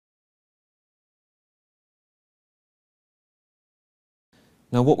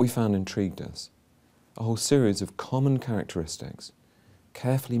Now, what we found intrigued us: a whole series of common characteristics,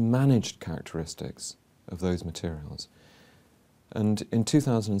 carefully managed characteristics of those materials. And in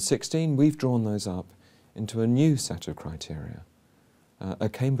 2016, we've drawn those up into a new set of criteria, a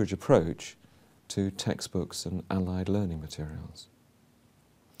Cambridge approach to textbooks and allied learning materials.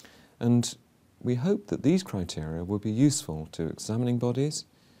 And we hope that these criteria will be useful to examining bodies,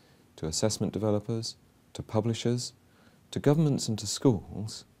 to assessment developers, to publishers, to governments and to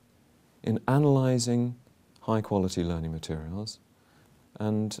schools in analysing high-quality learning materials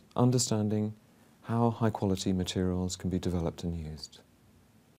and understanding how high-quality materials can be developed and used.